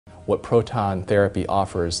what proton therapy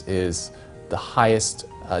offers is the highest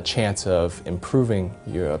chance of improving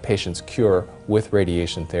your patient's cure with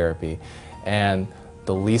radiation therapy and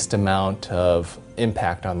the least amount of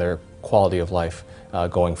impact on their quality of life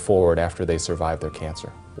going forward after they survive their cancer.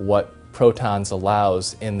 What protons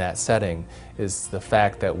allows in that setting is the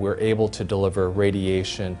fact that we're able to deliver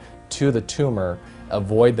radiation to the tumor,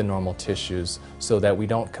 avoid the normal tissues, so that we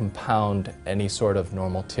don't compound any sort of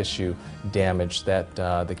normal tissue damage that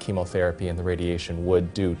the chemotherapy and the radiation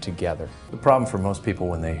would do together. The problem for most people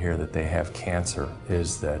when they hear that they have cancer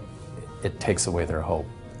is that it takes away their hope.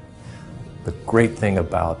 The great thing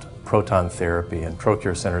about proton therapy and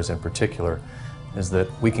ProCure centers in particular is that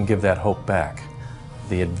we can give that hope back.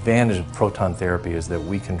 The advantage of proton therapy is that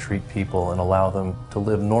we can treat people and allow them to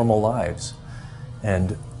live normal lives.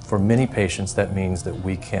 And for many patients, that means that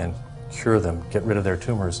we can cure them, get rid of their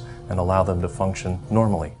tumors, and allow them to function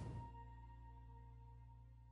normally.